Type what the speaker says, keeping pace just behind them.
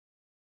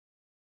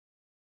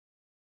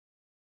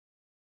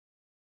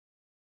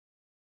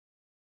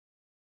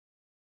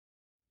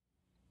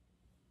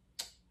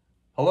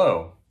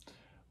Hello,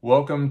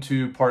 welcome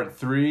to part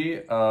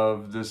 3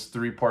 of this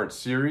 3-part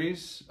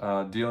series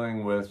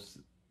dealing with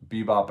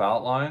bebop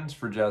outlines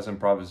for jazz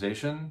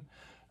improvisation.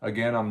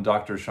 Again, I'm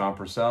Dr. Shawn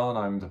Purcell and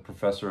I'm the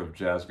professor of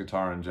jazz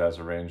guitar and jazz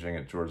arranging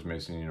at George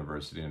Mason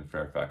University in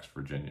Fairfax,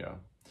 Virginia.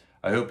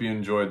 I hope you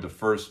enjoyed the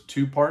first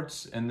 2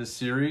 parts in this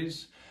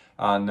series.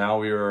 Now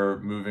we are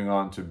moving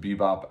on to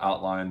bebop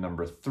outline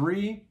number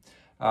 3.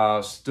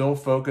 Still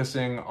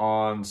focusing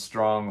on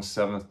strong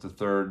 7th to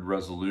 3rd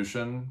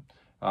resolution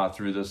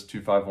through this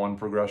 2-5-1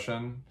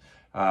 progression.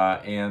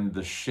 And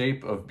the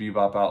shape of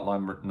bebop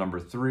outline number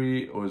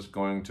 3 was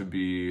going to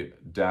be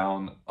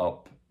down,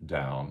 up,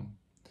 down.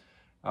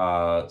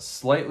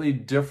 Slightly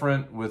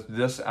different with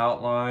this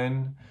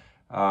outline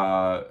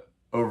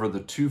over the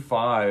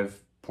 2-5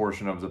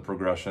 portion of the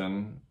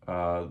progression.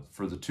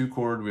 For the 2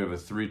 chord, we have a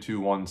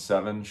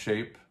 3-2-1-7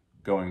 shape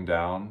going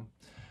down.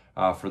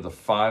 For the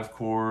 5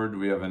 chord,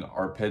 we have an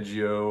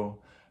arpeggio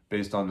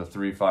based on the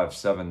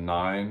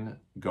 3-5-7-9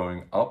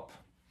 going up.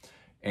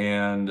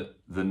 And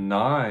the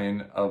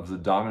 9 of the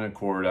dominant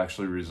chord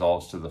actually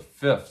resolves to the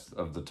 5th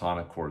of the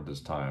tonic chord this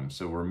time.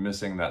 So we're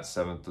missing that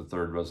 7th to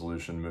 3rd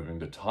resolution moving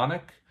to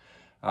tonic.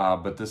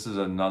 But this is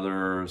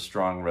another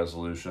strong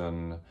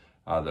resolution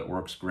that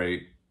works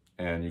great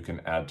and you can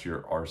add to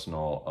your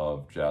arsenal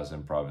of jazz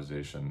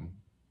improvisation.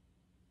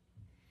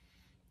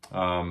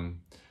 And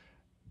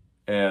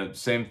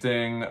same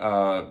thing,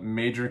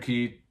 major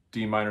key,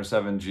 D minor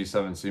 7,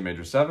 G7, C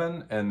major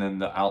 7, and then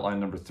the outline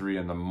number 3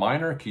 in the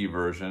minor key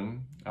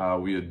version,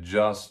 we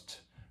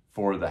adjust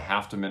for the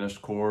half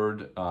diminished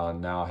chord,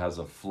 now has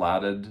a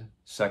flatted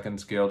 2nd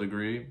scale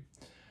degree,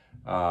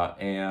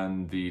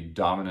 and the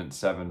dominant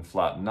 7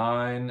 flat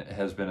 9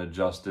 has been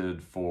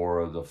adjusted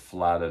for the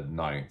flatted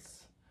 9th.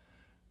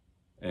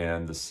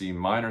 And the C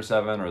minor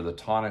 7 or the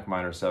tonic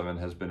minor 7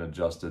 has been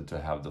adjusted to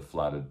have the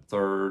flatted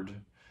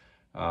 3rd.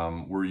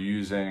 We're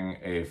using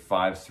a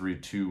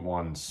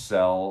 5-3-2-1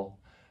 cell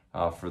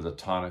for the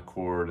tonic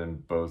chord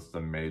in both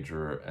the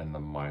major and the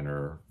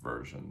minor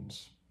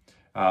versions.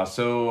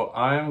 So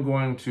I'm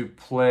going to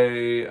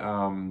play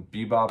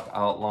bebop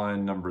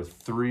outline number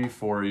 3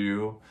 for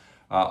you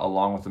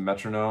along with the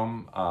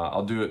metronome.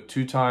 I'll do it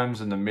 2 times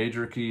in the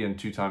major key and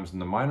 2 times in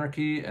the minor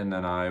key, and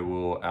then I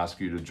will ask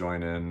you to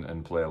join in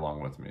and play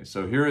along with me.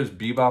 So here is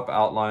bebop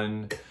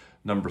outline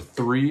number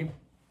 3.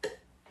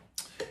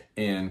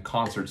 In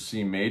concert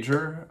C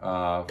major,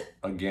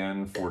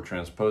 again for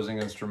transposing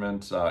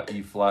instruments,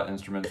 E flat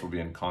instruments will be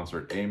in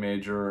concert A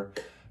major,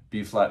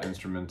 B flat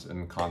instruments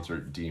in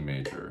concert D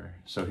major.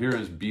 So here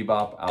is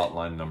bebop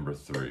outline number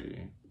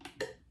 3.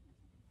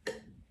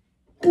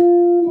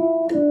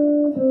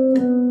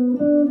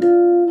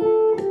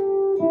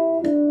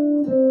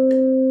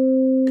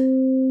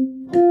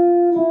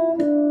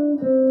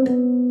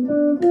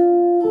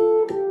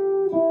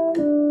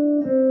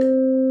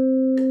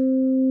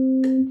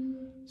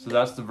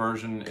 That's the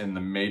version in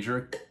the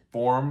major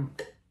form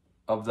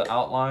of the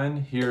outline.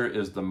 Here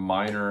is the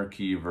minor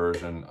key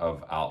version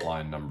of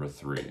outline number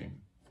 3.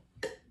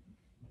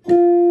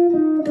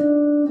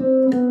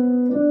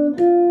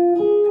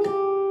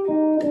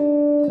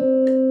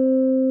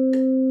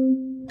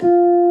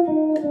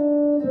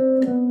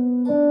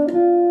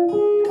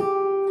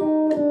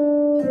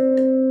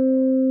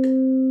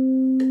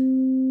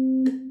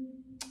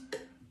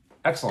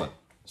 Excellent.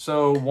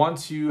 So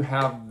once you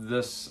have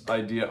this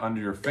idea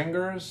under your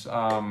fingers,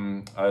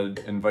 I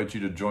invite you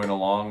to join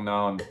along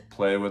now and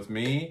play with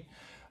me.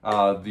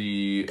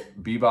 The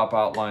bebop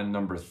outline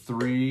number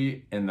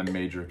 3 in the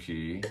major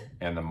key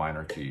and the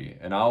minor key.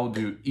 And I will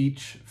do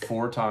each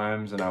 4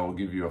 times and I will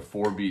give you a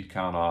 4-beat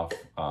count off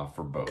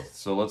for both.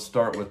 So let's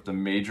start with the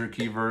major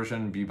key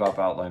version, bebop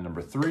outline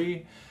number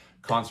 3,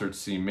 concert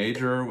C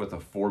major with a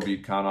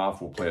 4-beat count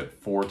off. We'll play it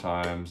 4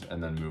 times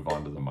and then move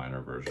on to the minor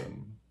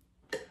version.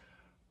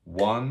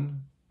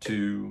 1,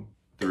 2,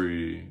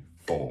 3,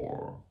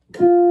 4.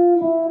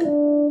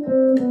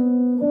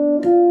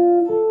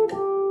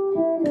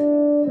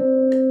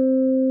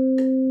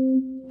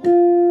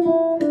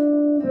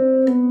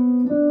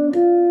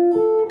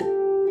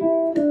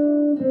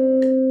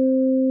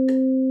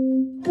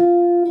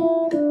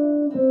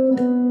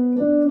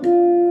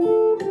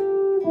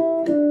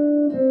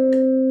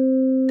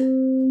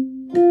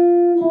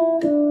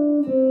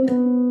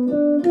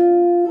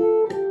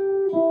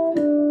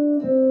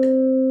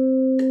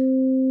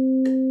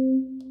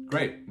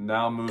 Great,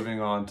 now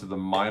moving on to the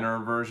minor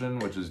version,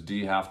 which is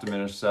D half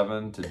diminished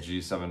 7 to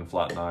G7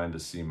 flat 9 to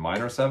C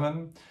minor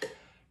 7.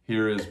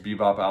 Here is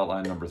bebop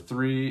outline number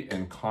 3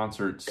 in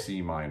concert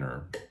C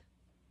minor.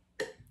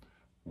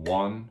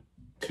 1,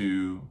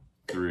 2,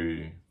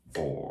 3,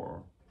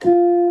 4.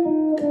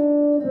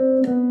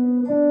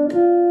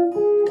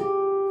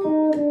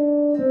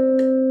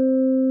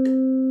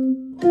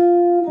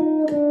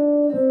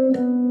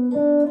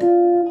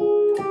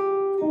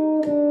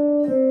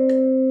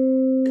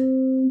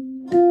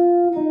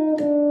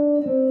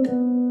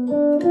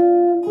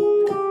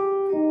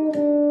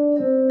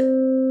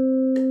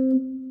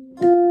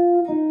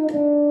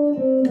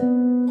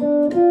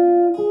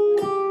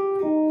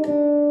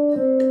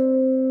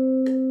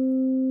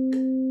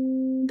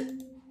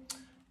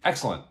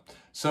 Excellent.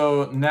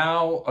 So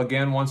now,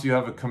 again, once you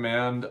have a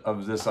command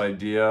of this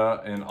idea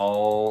in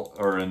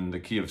the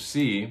key of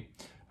C,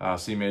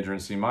 C major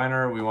and C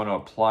minor, we want to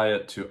apply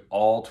it to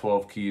all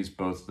 12 keys,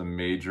 both the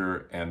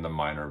major and the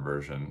minor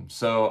version.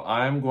 So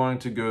I'm going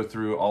to go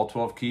through all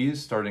 12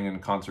 keys, starting in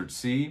concert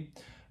C,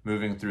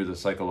 moving through the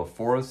cycle of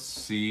fourths,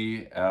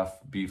 C, F,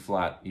 B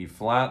flat, E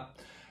flat.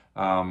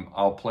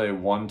 I'll play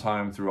one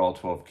time through all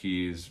 12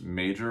 keys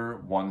major,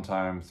 one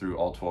time through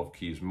all 12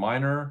 keys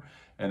minor,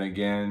 and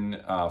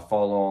again,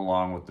 follow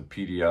along with the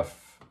PDF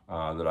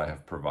that I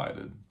have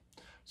provided.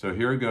 So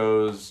here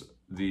goes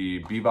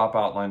the Bebop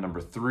Outline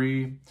number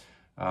 3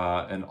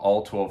 in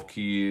all 12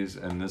 keys,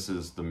 and this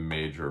is the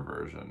major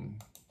version.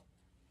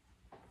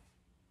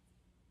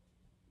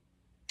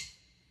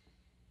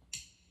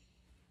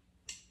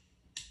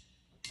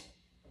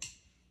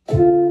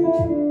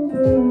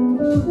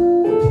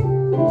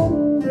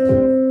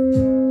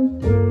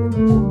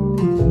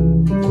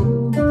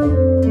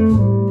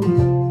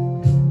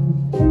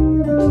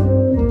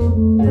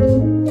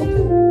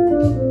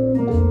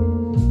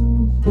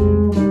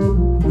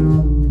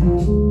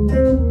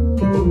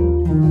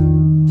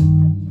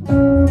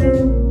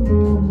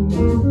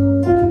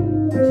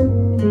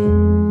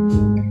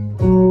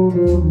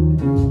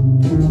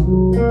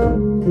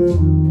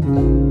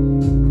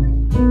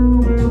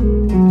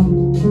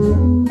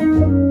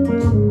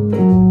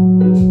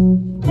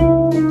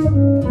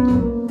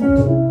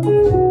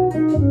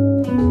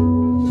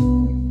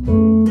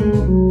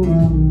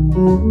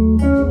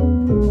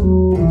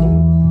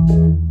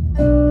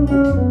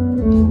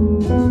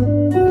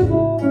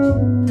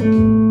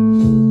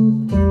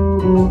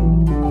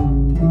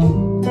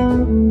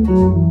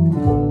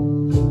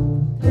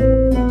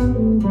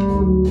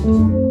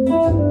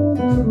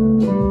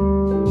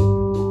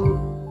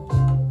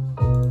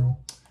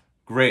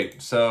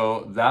 Great,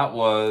 so that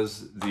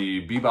was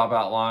the Bebop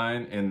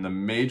Outline in the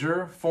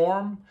major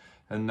form,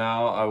 and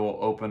now I will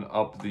open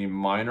up the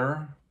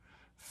minor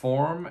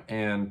form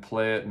and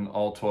play it in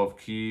all 12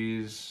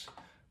 keys,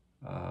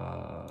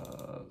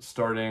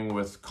 starting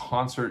with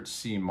concert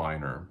C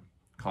minor.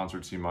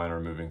 Concert C minor,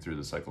 moving through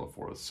the cycle of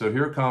fourths. So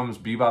here comes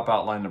Bebop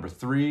Outline number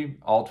 3,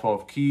 all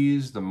 12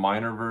 keys, the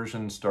minor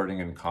version starting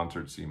in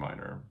concert C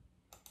minor.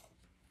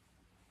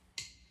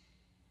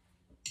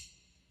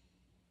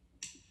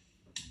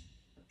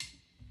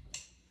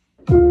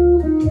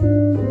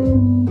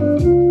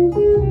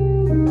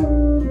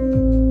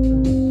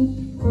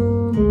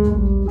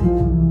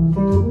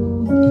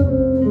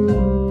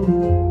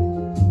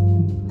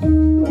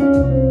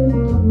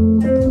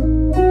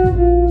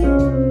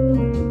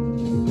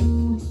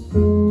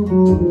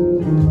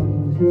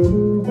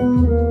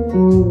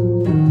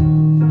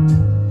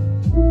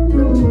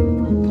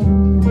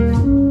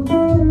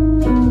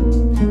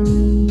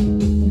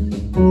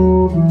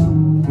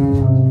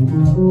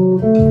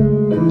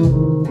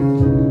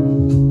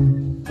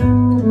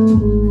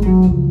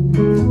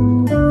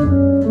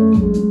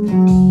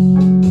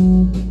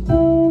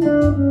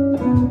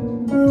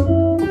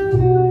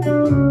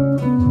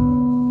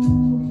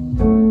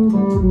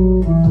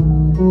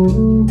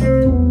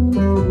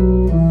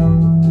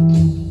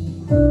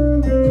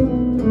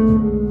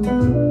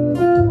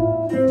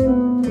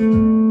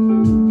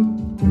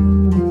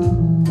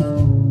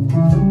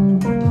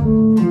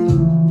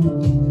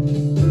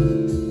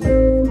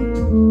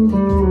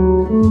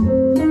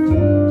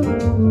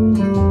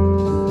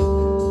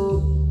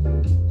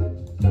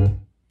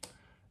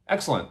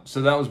 Excellent.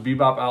 So that was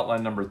Bebop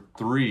Outline number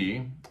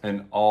 3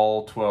 in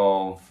all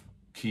 12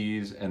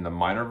 keys in the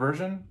minor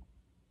version,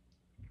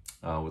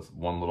 with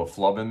one little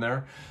flub in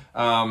there.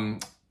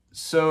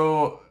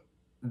 So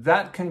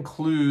that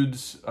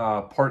concludes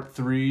part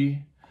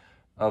 3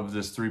 of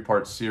this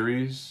 3-part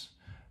series.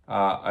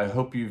 I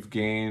hope you've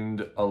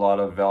gained a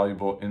lot of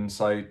valuable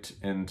insight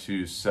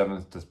into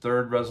 7th to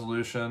 3rd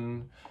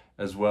resolution,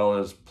 as well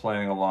as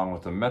playing along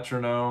with a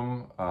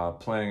metronome,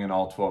 playing in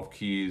all 12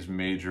 keys,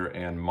 major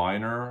and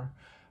minor,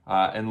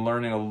 and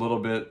learning a little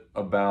bit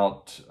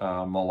about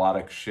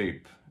melodic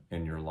shape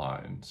in your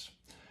lines.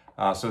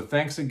 So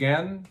thanks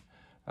again.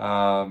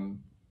 I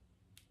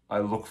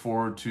look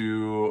forward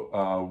to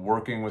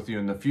working with you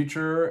in the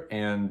future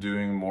and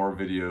doing more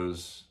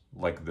videos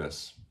like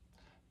this.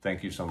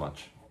 Thank you so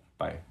much.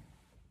 Bye.